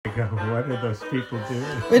What are those people doing?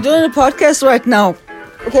 We're doing a podcast right now.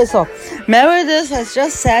 Okay, so Meredith has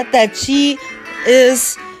just said that she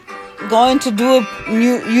is going to do a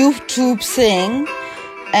new YouTube thing,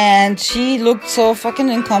 and she looked so fucking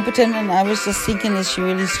incompetent, and I was just thinking, is she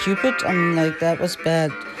really stupid? I mean, like, that was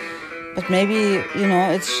bad. But maybe, you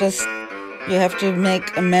know, it's just, you have to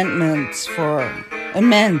make amends. You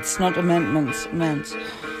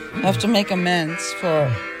have to make amends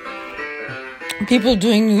for people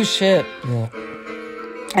doing new shit. Yeah.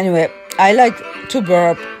 Anyway, I like to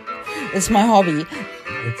burp. It's my hobby.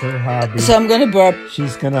 It's her hobby. So I'm gonna burp.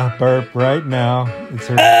 She's gonna burp right now. It's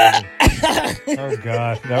her hobby. Oh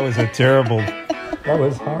God, that was that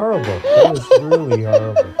was horrible. That was really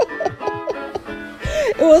horrible.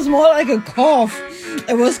 It was more like a cough.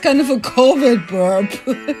 It was kind of a COVID burp.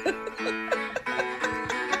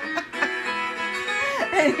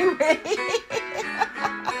 Anyway.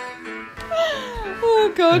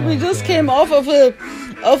 Oh God, we just came off of a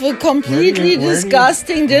completely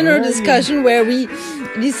disgusting dinner discussion where we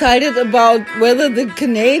decided about whether the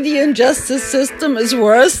Canadian justice system is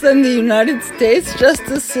worse than the United States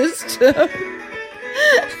justice system.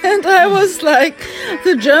 And I was like,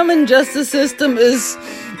 the German justice system is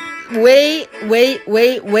way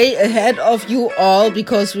ahead of you all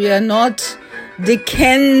because we are not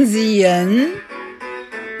Dickensian.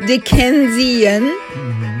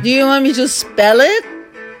 Mm-hmm. Do you want me to spell it?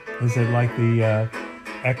 Is it like the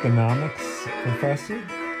economics professor?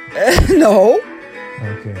 No.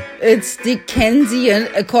 Okay. It's Dickensian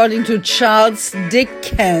according to Charles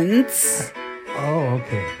Dickens. Oh,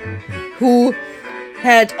 okay. Who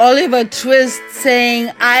had Oliver Twist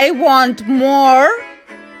saying, I want more.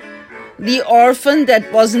 The orphan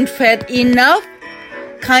that wasn't fed enough.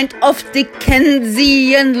 Kind of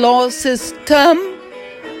Dickensian law system.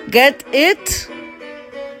 Get it?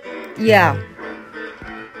 Yeah.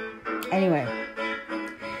 Anyway.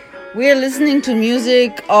 We're listening to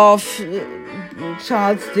music of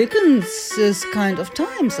Charles Dickens' kind of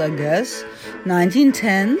times, I guess.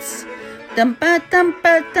 1910s.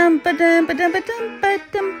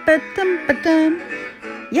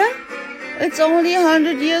 Yeah, it's only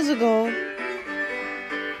 100 years ago.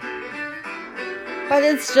 But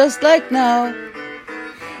it's just like now.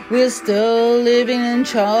 We're still living in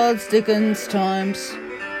Charles Dickens' times.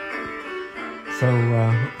 So,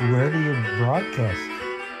 where do you broadcast?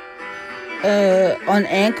 On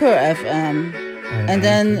Anchor FM. And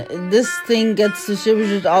then this thing gets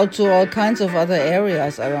distributed out to all kinds of other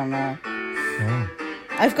areas. I don't know. Oh.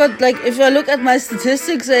 I've got, like, if I look at my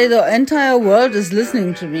statistics, the entire world is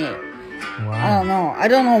listening to me. Wow. I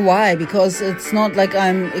don't know why, because it's not like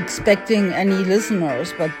I'm expecting any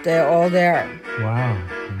listeners, but they're all there. Wow.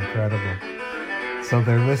 Incredible. So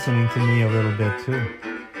they're listening to me a little bit too.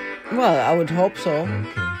 Well, I would hope so. Okay.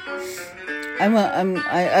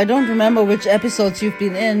 I don't remember which episodes you've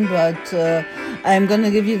been in, but I'm going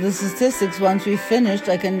to give you the statistics. Once we've finished,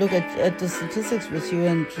 I can look at the statistics with you,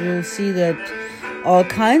 and you'll see that all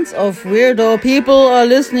kinds of weirdo people are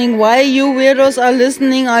listening. Why you weirdos are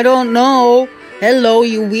listening, I don't know. Hello,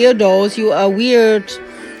 you weirdos. You are weird.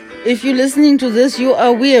 If you're listening to this, you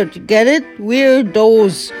are weird. Get it?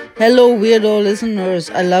 Weirdos. Hello, weirdo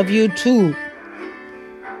listeners. I love you too.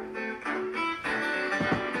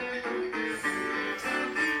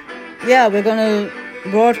 Yeah, we're gonna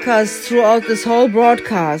broadcast throughout this whole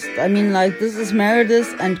broadcast. I mean, like, this is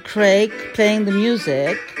Meredith and Craig playing the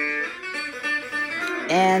music.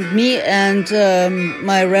 And me and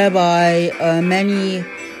my rabbi, Manny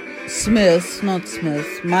Smith, not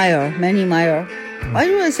Smith, Meyer, Manny Meyer. Why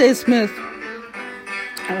do I say Smith?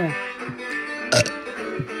 Anyway.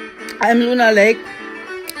 I'm Luna Lake.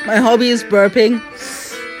 My hobby is burping.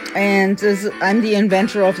 And I'm the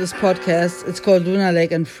inventor of this podcast. It's called Luna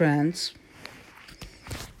Lake and Friends.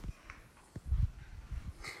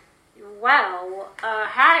 Well,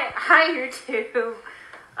 hi YouTube.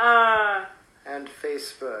 And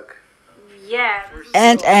Facebook. Yeah.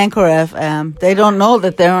 And Anchor FM. They don't know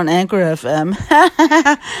that they're on Anchor FM.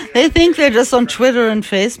 They think they're just on Twitter and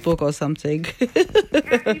Facebook or something.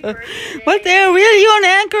 But they're really on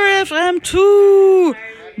Anchor FM too.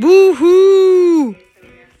 Boo-hoo.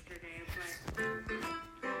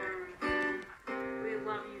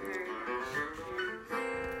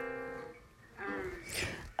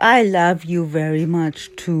 I love you very much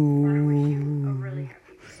too.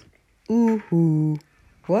 Ooh-hoo.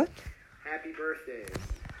 What? Happy birthdays.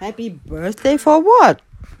 Happy birthday for what?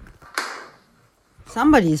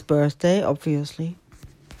 Somebody's birthday, obviously.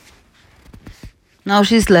 No,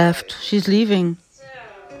 she's left. She's leaving.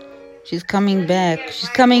 She's coming back. She's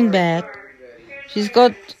coming back. She's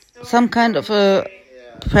got some kind of a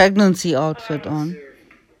pregnancy outfit on.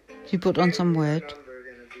 She put on some weight.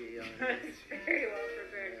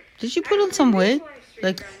 Did she put on some weight?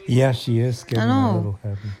 Like, Yeah, she is getting I know. a little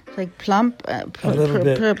heavy. like plump, little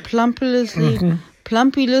bit.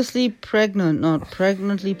 plumpulously pregnant, not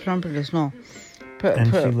pregnantly plumpulous, no.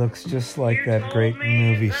 And she looks just like that great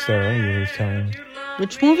movie star you were telling me.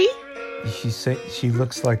 Which movie? She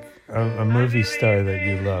looks like a movie star that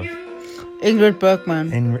you love. Ingrid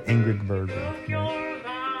Bergman. Ingrid Bergman. Right?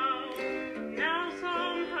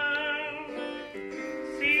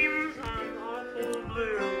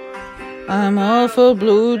 I'm awful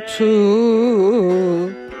blue too.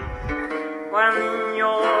 When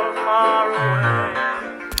you're far away.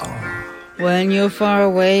 When you're far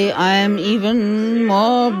away, I'm even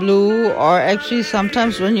more blue. Or actually,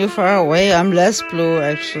 sometimes when you're far away, I'm less blue,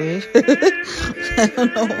 actually. I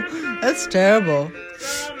don't know. That's terrible.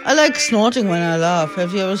 I like snorting when I laugh.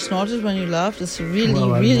 Have you ever snorted when you laugh? It's really,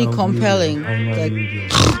 Well, I really know compelling. You do. I know Like, you do.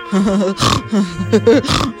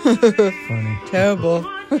 Funny. terrible.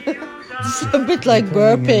 It's a bit like You're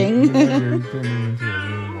burping. turning into a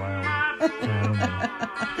really wild animal.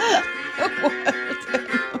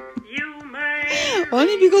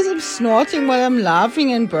 Only because I'm snorting while I'm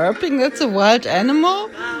laughing and burping. That's a wild animal.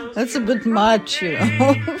 That's a bit much, you know. I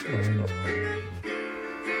know.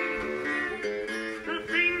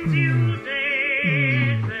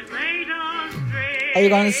 Are you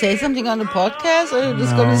going to say something on the podcast, or are you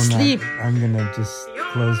just going to sleep? I'm going to just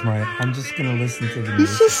I'm just going to listen to the He's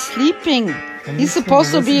music. just sleeping. I'm He's just supposed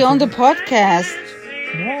to gonna be listen on to the podcast.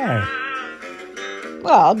 Why?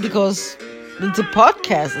 Well, because it's a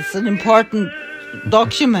podcast. It's an important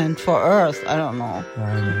document for Earth. I don't know.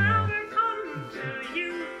 I don't know.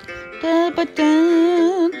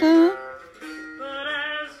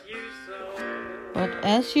 But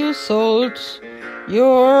as you sold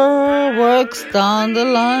your works down the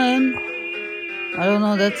line, I don't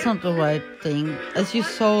know, that's not the right thing. As you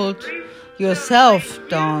sold yourself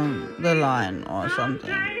down the line or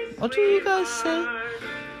something. What do you guys say?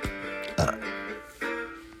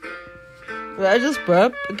 Did I just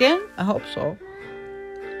burp again? I hope so.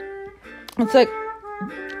 It's like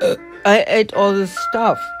I ate all this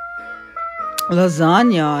stuff.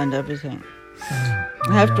 Lasagna and everything.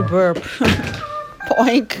 I have to burp.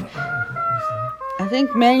 Boink. I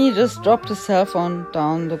think Manny just dropped his cell phone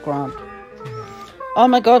down the ground. Oh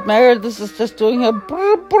my god, Mary, this is just doing her.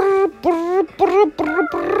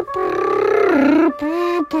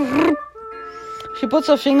 She puts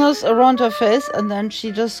her fingers around her face and then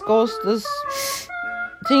she just goes this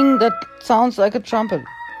thing that sounds like a trumpet.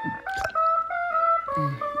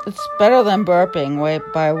 It's better than burping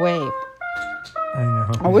by way. I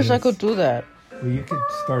know. I wish I could do that. Well, you could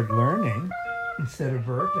start learning instead of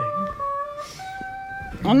burping.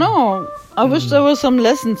 I know. I wish there were some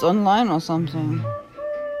lessons online or something.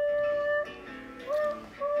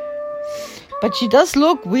 But she does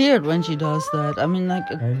look weird when she does that. I mean, like,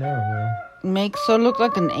 it I know. Well, makes her look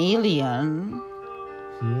like an alien.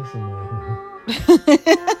 she is an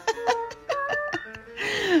alien.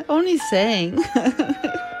 Only saying.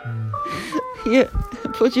 Here,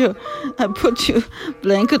 put your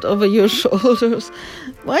blanket over your shoulders.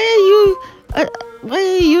 Why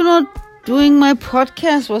are you not doing my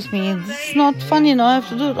podcast with me? This is not funny. Now I have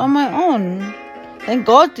to do it on my own. Thank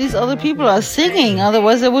God these other people are singing.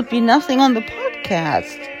 Otherwise, there would be nothing on the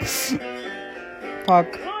podcast.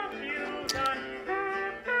 Fuck.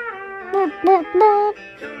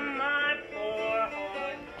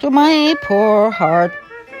 To my poor heart.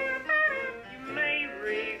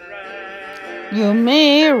 You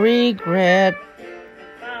may regret.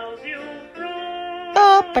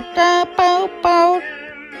 Ba-ba-da-bow-bow.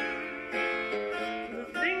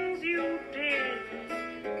 The things you did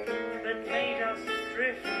that made us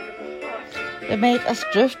drift apart. They made us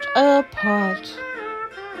drift apart.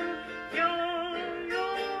 You're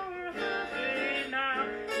happy now.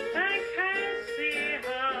 I can see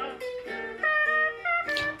how.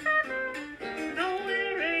 No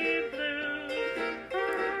weary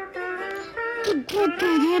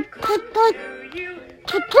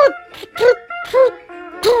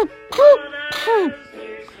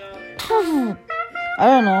I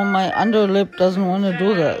don't know, my underlip doesn't want to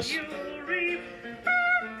do this.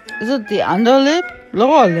 Is it the underlip?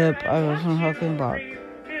 Lower lip I was talking about.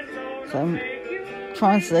 So I'm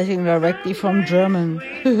translating directly from German.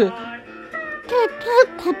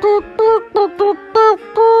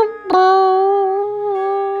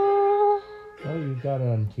 Oh, you got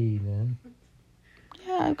on key then.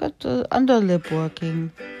 Yeah, I got the underlip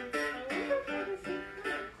working.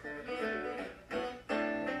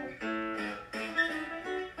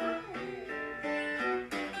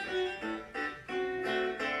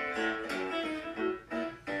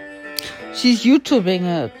 She's YouTubing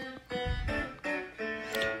it.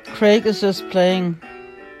 Craig is just playing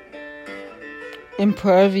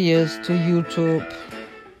impervious to YouTube.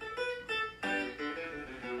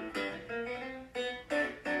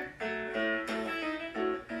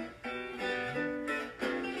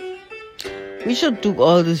 We should do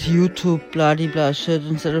all this YouTube bloody blah shit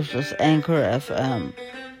instead of just Anchor FM.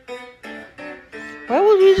 Why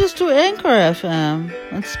would we just do Anchor FM?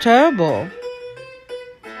 That's terrible.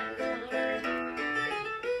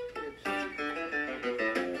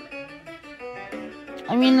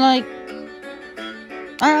 I mean, like,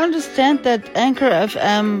 I understand that Anchor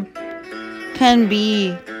FM can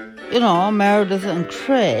be, Meredith and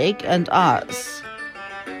Craig and us.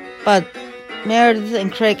 But Meredith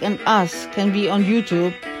and Craig and us can be on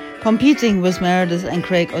YouTube, competing with Meredith and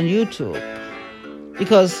Craig on YouTube.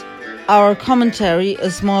 Because our commentary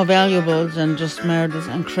is more valuable than just Meredith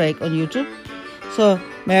and Craig on YouTube. So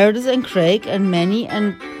Meredith and Craig and Manny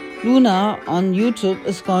and Luna on YouTube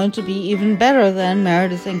is going to be even better than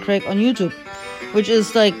Meredith and Craig on YouTube. Which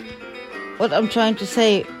is like what I'm trying to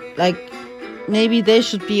say. Like, maybe they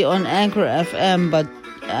should be on Anchor FM, but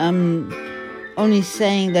I'm only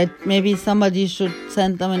saying that maybe somebody should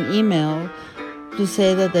send them an email to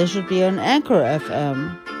say that they should be on Anchor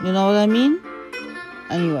FM. You know what I mean?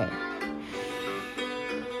 Anyway.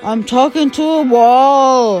 I'm talking to a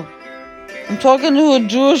wall. I'm talking to a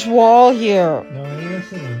Jewish wall here. No, I'm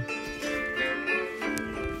listening.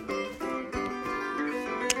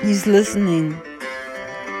 He's listening.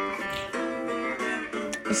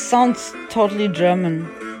 It sounds totally German.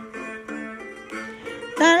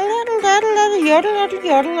 I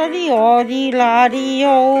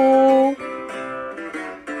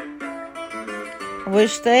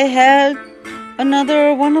wish they had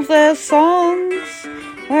another one of their songs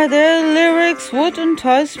where their lyrics would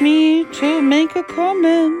entice me to make a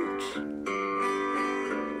comment.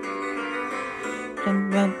 Bum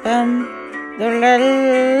bum bum, the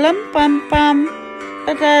little lum bum bum,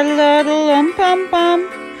 the little lum bum bum,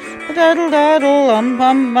 the little lum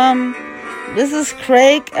bum bum. This is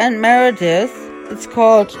Craig and Meredith. It's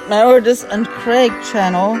called Meredith and Craig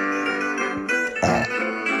channel.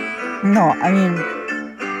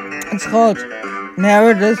 It's called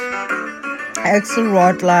Meredith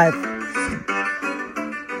Axelrod Live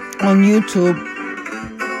on YouTube.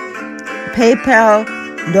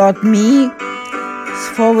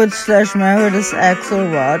 PayPal.me/Meredith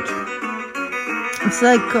Axelrod.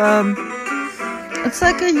 It's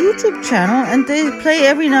like a YouTube channel, and they play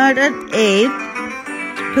every night at 8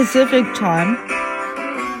 Pacific time.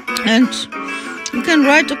 And you can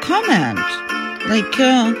write a comment. Like,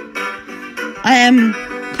 I am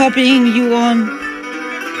copying you on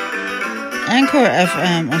Anchor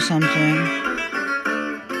FM or something.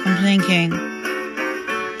 I'm thinking.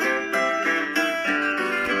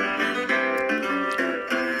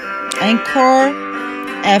 Anchor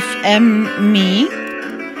FM me.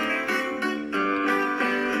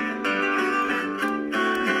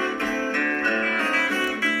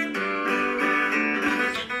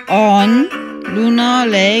 On Luna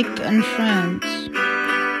Lake and Friends.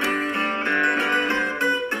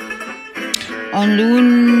 On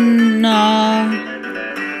Luna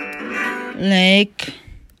Lake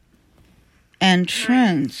and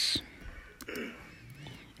Friends.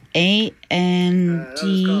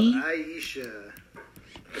 A-N-D Aisha.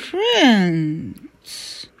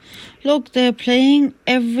 Friends. Look, they're playing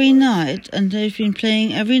every night, and they've been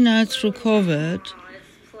playing every night through COVID.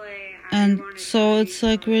 And so it's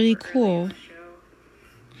like really cool.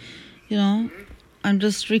 I'm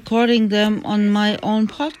just recording them on my own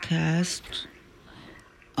podcast.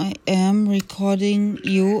 I am recording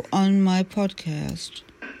you on my podcast.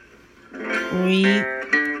 Recording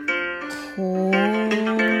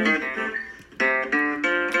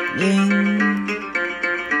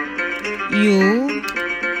you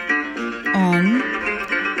on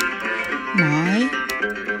my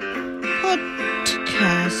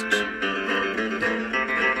podcast.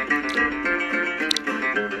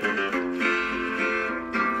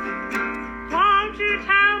 Won't you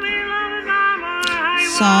tell me, love, mama,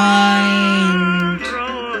 Signed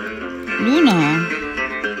Luna.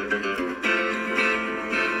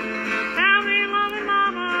 tell me, love,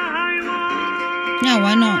 mama, how you want Yeah,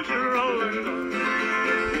 why not? to roll.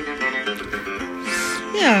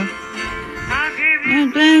 Yeah. I'll give you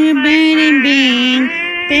Bing, bing, bing,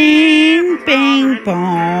 bing, bing,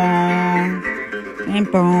 bong, bing,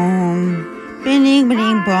 bong, bing,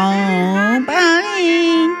 bing, bong,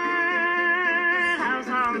 bing. house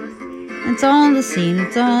on the sea. It's on the scene,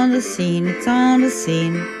 it's on the scene, it's on the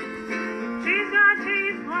scene. She's got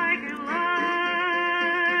teeth like a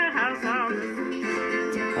lighthouse on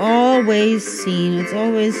always seen. It's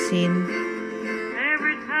always seen.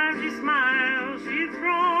 Every time she smiles, she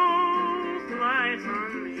throws the lights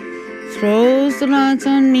on me. Throws the lights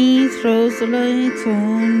on me. Throws the lights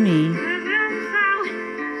on me. There's young Sally,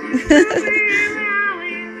 she's in the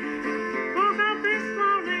alley. Woke up this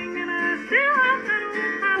morning and I still have that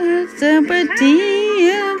old It's a pretty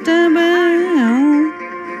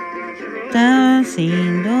down the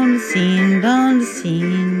scene, down the scene, down the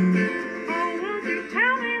scene. Oh, won't you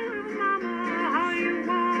tell me, little mama, how you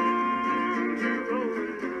want to roll?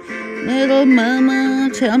 Little mama,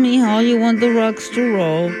 tell me how you want the rocks to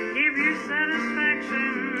roll. Give you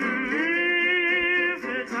satisfaction if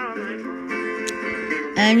it's all I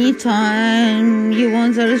want. Anytime you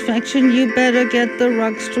want satisfaction, you better get the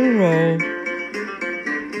rocks to roll.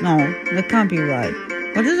 No, that can't be right.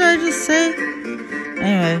 What did I just say?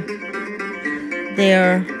 Anyway,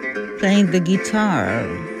 they're playing the guitar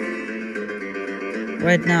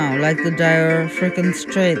right now, like the Dire frickin'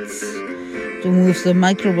 Straits, to move the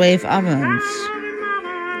microwave ovens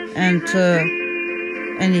and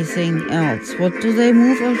anything else. What do they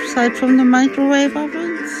move aside from the microwave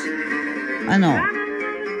ovens? I know.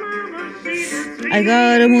 I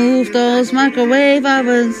gotta move those microwave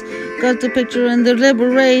ovens. Got the picture in the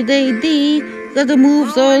Liberate AD. Gotta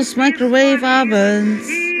move those microwave ovens.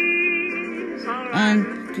 And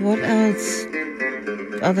what else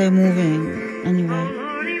are they moving? Anyway.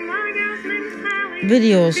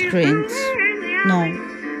 Video screens. No.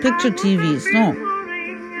 Picture TVs. No.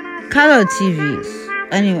 Color TVs.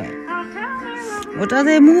 Anyway. What are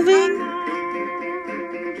they moving?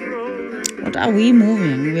 What are we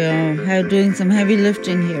moving? We are doing some heavy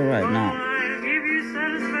lifting here right now.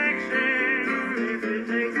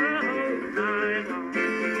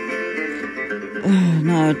 Oh,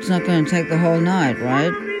 no, it's not going to take the whole night,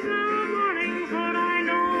 right?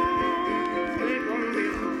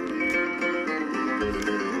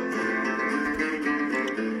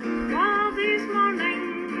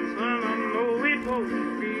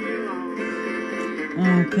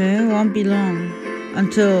 Okay, won't be long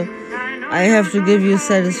until I have to give you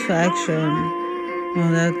satisfaction. Oh,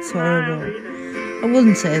 that's horrible. I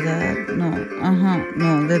wouldn't say that. No,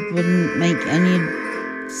 no, that wouldn't make any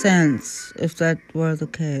sense if that were the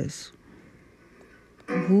case.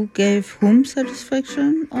 Who gave whom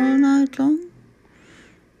satisfaction all night long?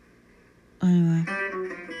 Anyway.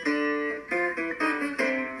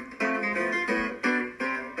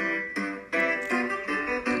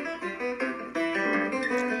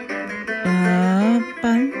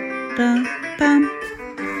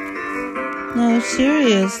 No,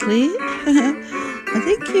 seriously. I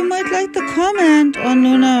think you might like the comment on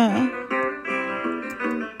Luna.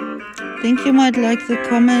 I think you might like the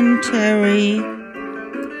commentary.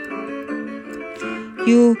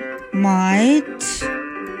 You might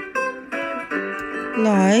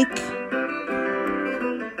like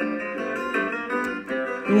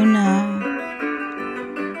Luna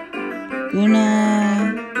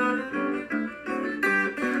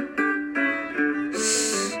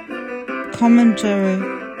commentary.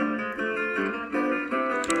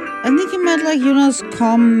 I think you might like Yuna's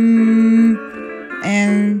commentary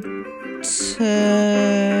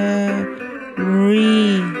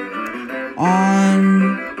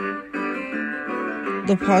on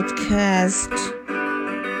the podcast.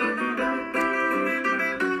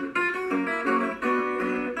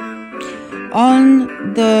 On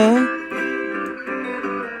the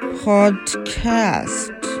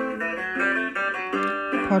podcast.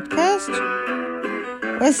 Podcast?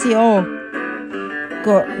 Where's the O?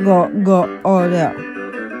 Go. Oh, there.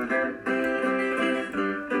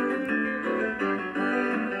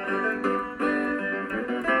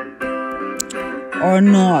 Or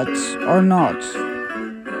not.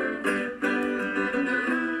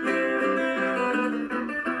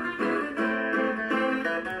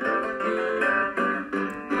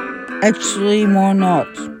 Actually, more not.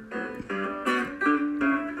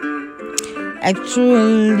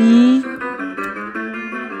 Actually,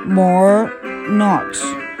 more not.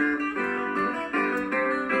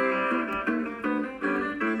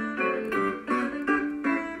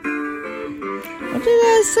 What did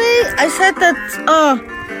I say? I said that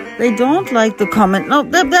they don't like the comment. No,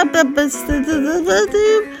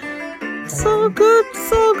 so good.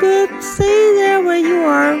 Stay there where you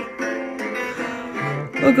are.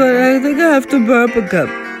 Okay, I think I have to burp again.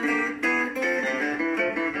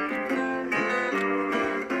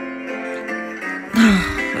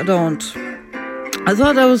 I don't. I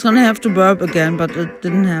thought I was going to have to burp again, but it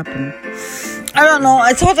didn't happen. I don't know.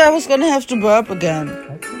 I thought I was going to have to burp again.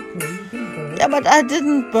 Yeah, but I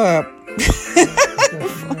didn't burp.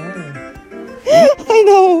 I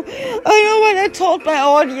know when I told my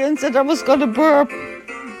audience that I was gonna burp.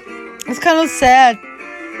 It's kind of sad.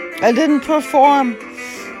 I didn't perform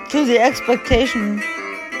to the expectation.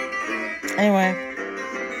 Anyway.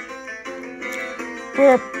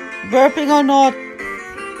 Burping or not,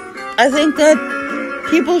 I think that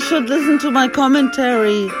people should listen to my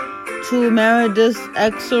commentary to Meredith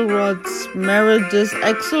Axelrod's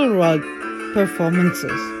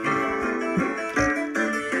performances.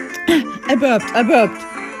 I burped.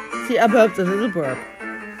 See, I burped a little burp.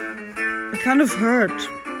 It kind of hurt.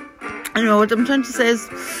 I know what I'm trying to say is,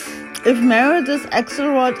 if Meredith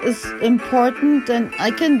Axelrod is important, then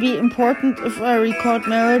I can be important if I record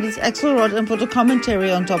Meredith Axelrod and put a commentary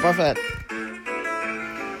on top of it.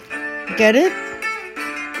 Get it?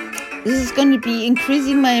 This is going to be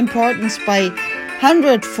increasing my importance by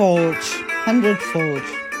hundredfold.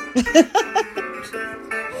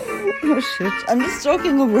 Oh shit, I'm just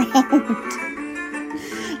joking around.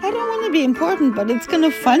 I don't want to be important, but it's kind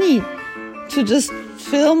of funny to just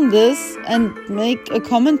film this and make a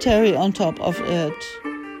commentary on top of it,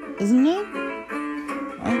 isn't it?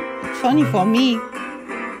 It's funny for me.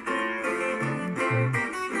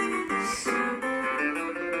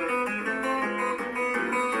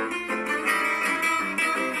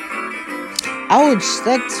 Ouch,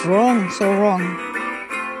 that's wrong, so wrong.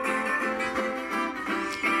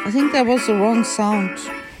 I think that was the wrong sound.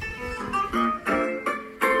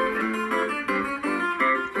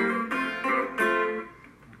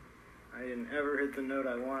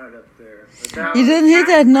 You didn't hit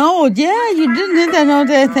that note. Yeah, you didn't hit that note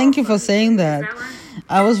there. Thank you for saying that.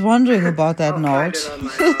 I was wondering about that note.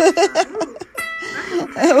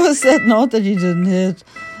 It was that note that you didn't hit.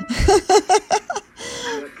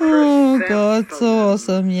 Oh God, so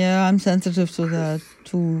awesome. Yeah, I'm sensitive to that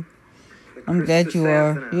too. I'm glad you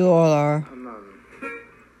are. You all are.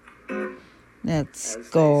 Let's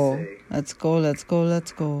go.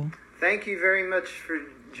 Thank you very much for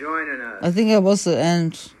joining us. I think it was the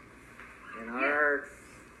end. In our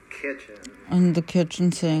kitchen. In the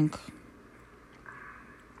kitchen sink.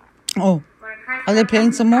 Oh, are they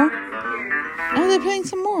playing some more? Oh, they're playing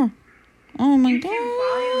some more. Oh my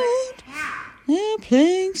God. They're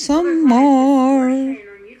playing some more.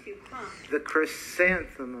 The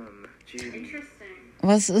chrysanthemum, Judy. Interesting.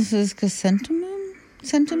 Was is this chrysanthemum?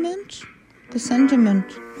 Sentiment? The sentiment.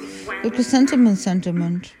 The chrysanthemum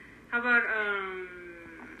sentiment. How about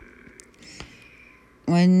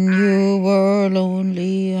When you were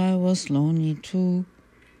lonely, I was lonely too.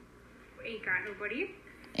 Ain't Got Nobody?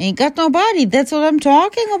 Ain't got nobody. That's what I'm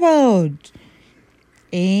talking about.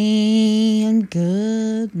 Ain't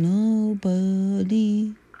got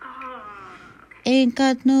nobody. Oh, Ain't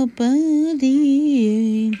got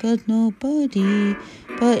nobody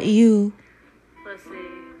but you. let's see.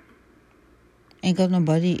 Ain't got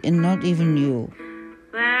nobody and not even you.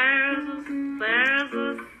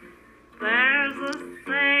 There's a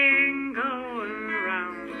saying going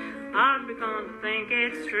around. I've begun to think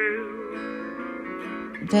it's true.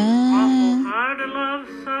 Awful hard to love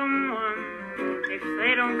someone if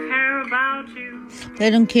they don't care about you. They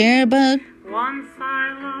don't care about Once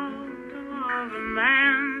I loved a loving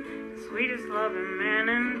man, the sweetest loving man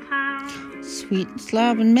in town. sweet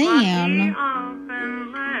loving But he man. up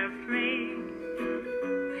and left me.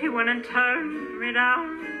 He went and turned me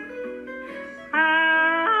down. I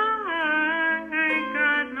ain't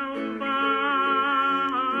got nobody.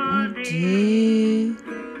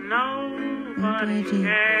 Nobody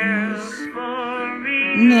cares for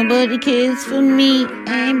me. Nobody cares for me.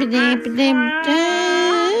 Sad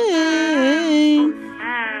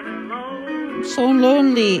and lonely. So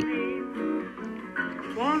lonely.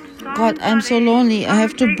 God, I'm so lonely. I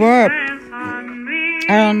have to burp. I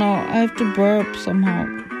don't know. I have to burp somehow.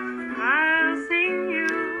 I'll sing you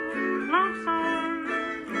love songs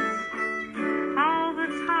all the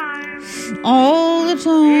time. All the If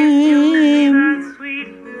you'll be time. that sweet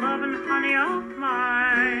loving honey of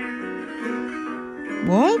mine.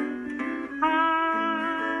 What? I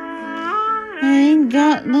Ain't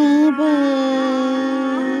got nobody.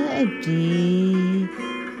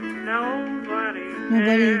 Nobody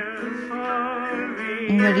Nobody. cares for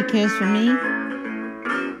me. Nobody cares for me.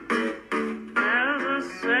 There's a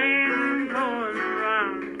saying going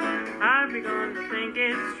around. I've begun to think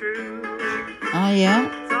it's true. Oh yeah.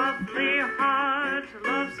 It's awfully hard to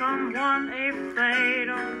love someone if they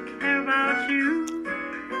don't care about you.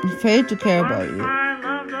 I'm afraid to care about Once you. I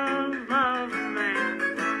loved a loving man,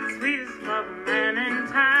 sweetest loving man in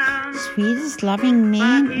town. Sweetest loving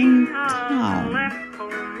man But in he town. left for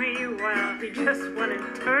me, well, he just went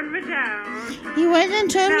and turned me down. He went and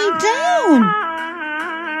turned me down.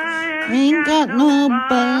 Ain't got nobody.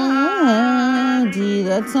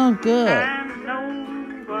 That's not good.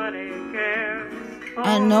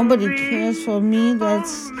 And nobody cares for me.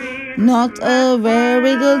 That's not a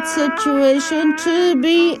very good situation to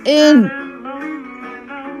be in.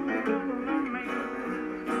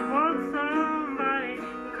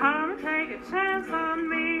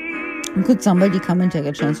 Could somebody come and take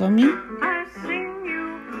a chance on me?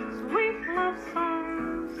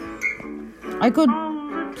 I could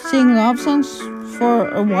sing love songs for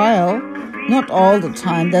a while. Not all the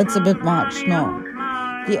time. That's a bit much. No.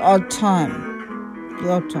 The odd time.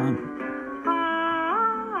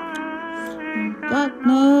 Got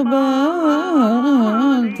nobody,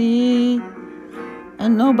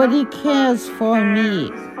 and nobody cares for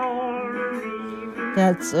me.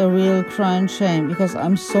 That's a real crying shame because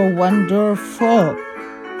I'm so wonderful.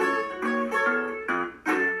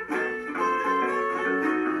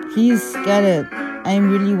 Please get it. I'm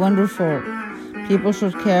really wonderful. People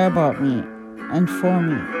should care about me and for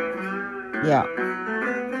me. Yeah.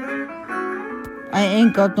 I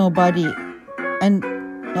ain't got nobody, and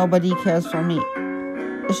nobody cares for me.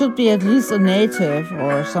 It should be at least a native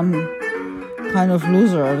or some kind of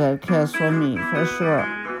loser that cares for me, for sure.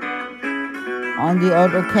 On the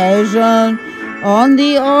odd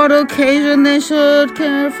occasion, they should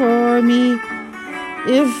care for me.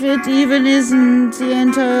 If it even isn't the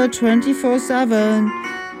entire 24/7,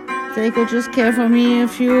 they could just care for me a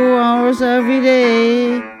few hours every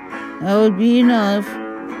day. That would be enough.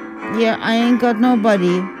 Yeah, I ain't got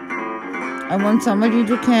nobody. I want somebody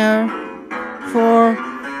to care for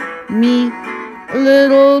me a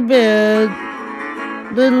little bit.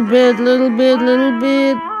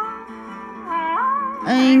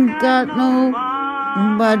 I ain't got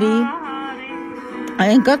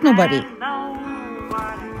nobody.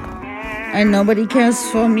 And nobody cares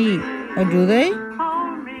for me. Or do they?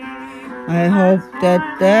 I hope that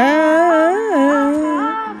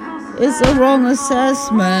is a wrong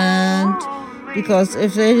assessment. Because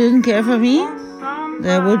if they didn't care for me,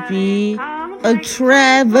 there would be a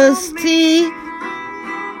travesty.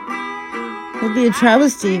 It would be a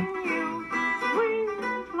travesty.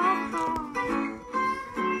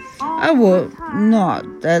 I would not.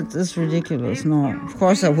 That is ridiculous. No, of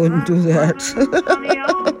course I wouldn't do that. Are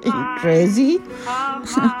you crazy?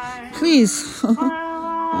 Please.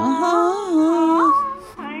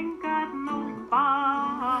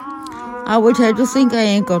 I would hate to think I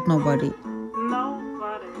ain't got nobody.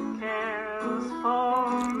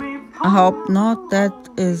 I hope not. That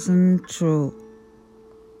isn't true.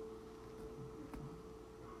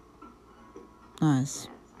 Nice.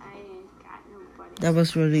 That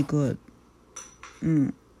was really good.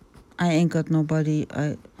 I ain't got nobody.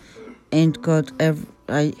 I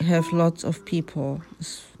have lots of people.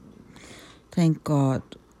 Thank God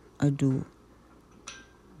I do.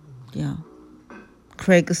 Yeah.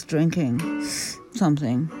 Craig is drinking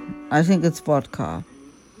something. I think it's vodka.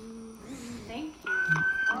 Thank you.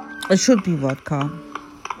 It should be vodka.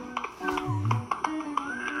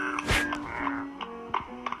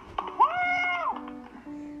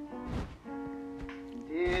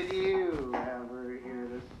 Did you ever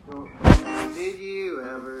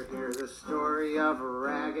hear the story of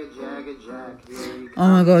Ragged Jagged Jack? Oh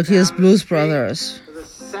my God, here's Blues Brothers. With a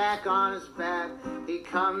sack on his back, he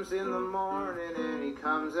comes in the morning and he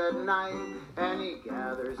comes at night, and he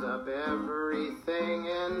gathers up everything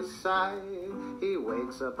in sight. He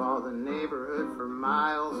wakes up all the neighborhood for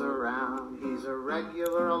miles around. He's a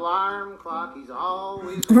regular alarm clock. He's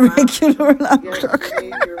always Regular alarm Yes, clock. you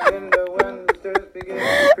need your window when the stairs begin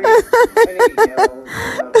to creak, and he yells in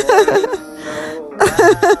a voice so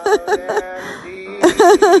loud and deep,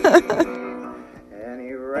 and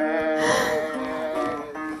he rags,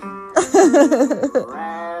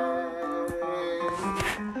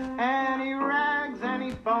 and he rags, and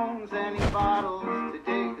he bones, and he bottles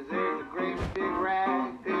today, 'cause there's a great big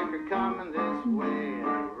rag picker coming this way,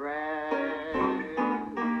 and he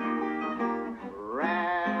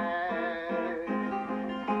rags,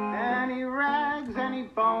 and he rags, and he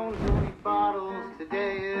bones, and he bottles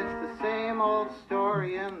today. It's the same old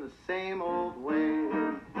story in the same old way.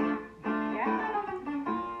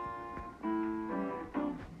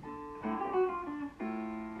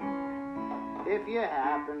 If you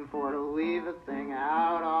happen for to leave a thing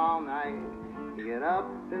out all night, you get up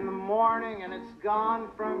in the morning and it's gone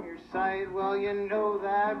from your sight, well, you know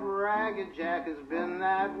that Ragged Jack has been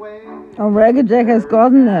that way. Oh, Ragged Jack has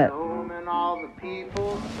gotten it. And all the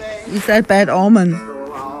people say He's that bad omen. he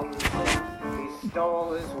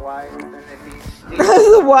stole his wife, and if he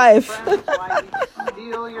The wife. Friends might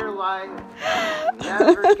steal your life.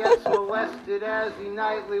 Never gets molested as he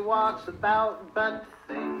nightly walks about, but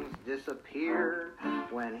things disappear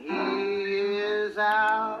when he is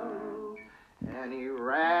out. And he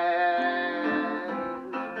rags.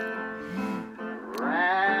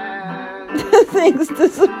 Things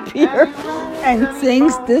disappear. And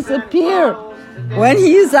things disappear when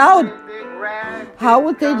he's out. How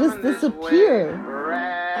would they just disappear?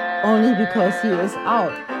 Only because he is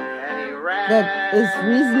out. That is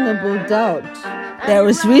reasonable doubt. There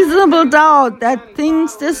is reasonable doubt that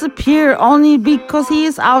things disappear only because he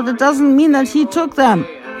is out. It doesn't mean that he took them.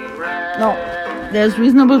 No, there's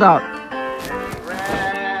reasonable doubt.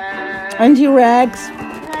 And he rags.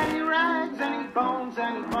 And he rags and he bones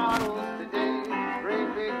and he bottles today.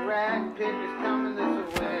 Great big rag pig is coming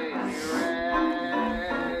this way. And he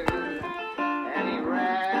rags. And he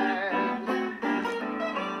rags.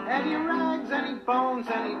 And he rags and he bones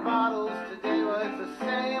and he bottles today. Well, it's the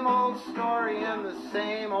same old story in the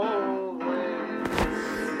same old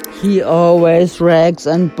way. He always rags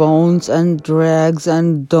and bones and drags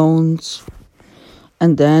and don'ts.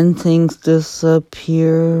 And then things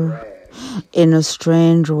disappear in a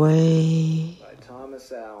strange way. By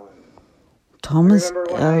Thomas Allen. Thomas I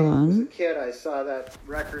remember when I was a Allen. kid, I saw that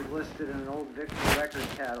record listed in an old Victor record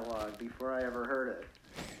catalog before I ever heard it.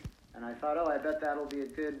 And I thought, oh, I bet that'll be a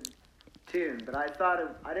good tune. But I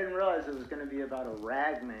didn't realize it was going to be about a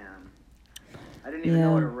ragman. I didn't even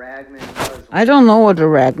know what a ragman was. I don't know what a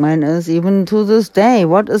ragman is, even to this day.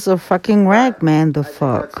 What is a fucking ragman, the I think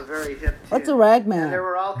fuck? that's a very hip tune. What's a And ragman? there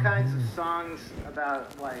were all kinds of songs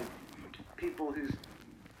about, like, people who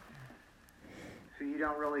you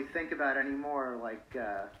don't really think about anymore, like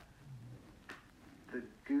the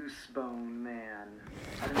Goosebone Man.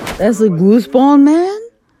 I don't know if There's you a know what goosebone man?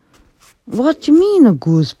 What do you mean a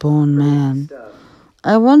goosebone man? stuff.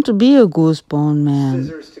 I want to be a goosebone man.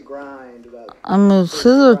 Scissors to grind. About I'm a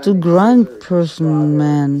scissor to grind person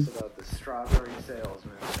man. About the strawberry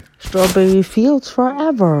salesman. Strawberry fields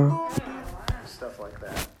forever. Stuff like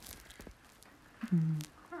that.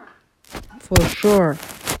 For sure.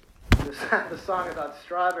 The song about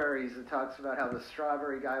strawberries, it talks about how the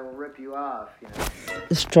strawberry guy will rip you off, you know.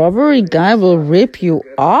 The strawberry guy will rip you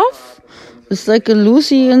off? It's like a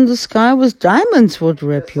Lucy in the sky with diamonds would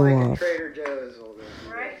rip It's you like off. Trader Joe's old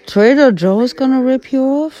Trader Joe's gonna rip you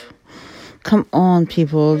off? Come on,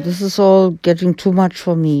 people. This is all getting too much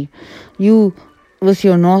for me. You, with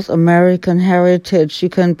your North American heritage, you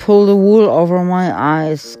can pull the wool over my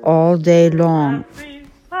eyes all day long.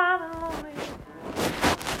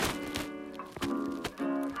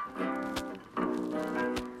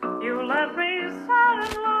 You left me sad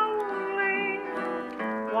and lonely.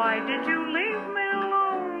 Why did you leave me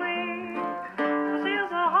lonely? 'Cause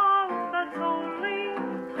here's a heart that's only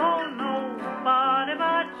for nobody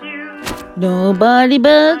but you. Nobody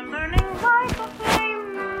but... I'm burning like a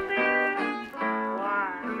flame, dear. Why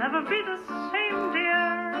never be the same, dear?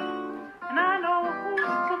 And I know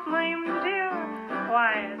who's to blame, dear. Why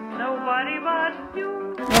it's nobody but you.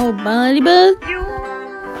 Nobody but... You.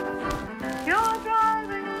 You're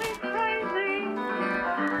driving me crazy.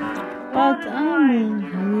 But I'm in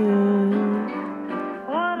you.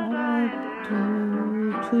 What did I do?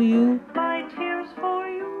 To you. My tears for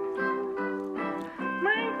you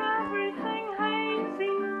make everything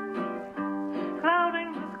hazy,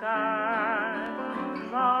 clouding the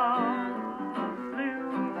skies of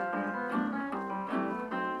blue.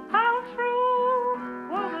 How true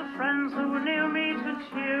were the friends who were near me to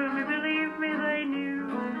cheer me, believe me they knew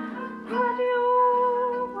that you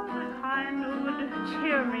were the kind who would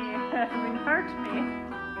cheer me having hurt me.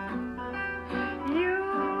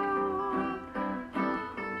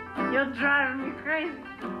 You're driving me crazy.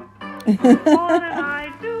 What did I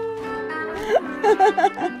do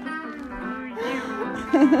to you?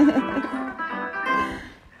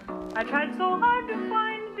 I tried so hard to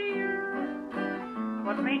find, dear,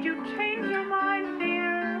 what made you change your mind,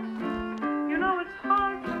 dear? You know it's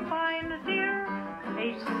hard to find, dear,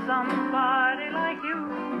 somebody like you.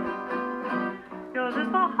 Yours is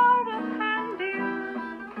the heart of hand, dear.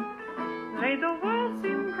 Made the world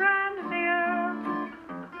seem grand, dear.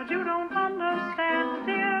 But you don't understand,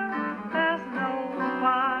 dear. There's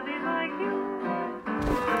nobody like you.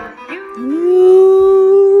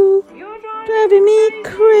 You're Driving me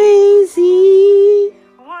crazy.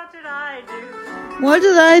 What did I do? What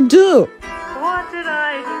did I do? What did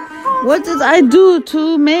I do? What did I do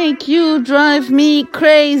to make you drive me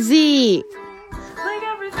crazy? Make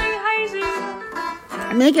everything hazy.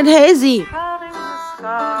 Make it hazy. Clouding the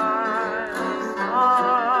skies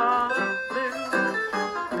of blue.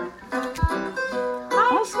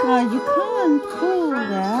 Oscar, you can't pull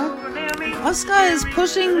that. Oscar is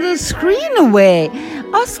pushing the screen away.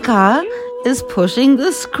 Oscar is pushing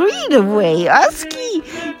the screen away. Oski,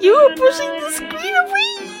 you are pushing the screen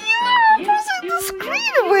away. You are pushing the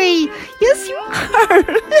screen away. Yes, you are.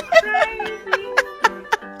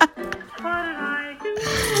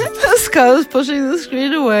 Oscar is pushing the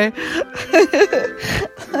screen away.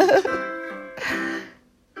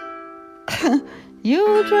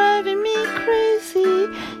 You're driving me crazy.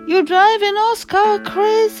 You're driving Oscar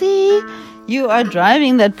crazy. You are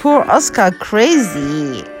driving that poor Oscar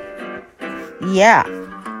crazy. Yeah.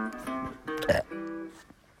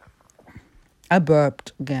 I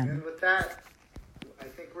burped again. And with that, I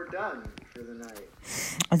think we're done for the night.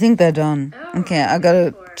 I think they're done. Okay, I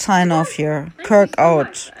gotta sign off here. Kirk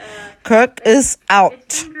out. Kirk is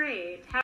out.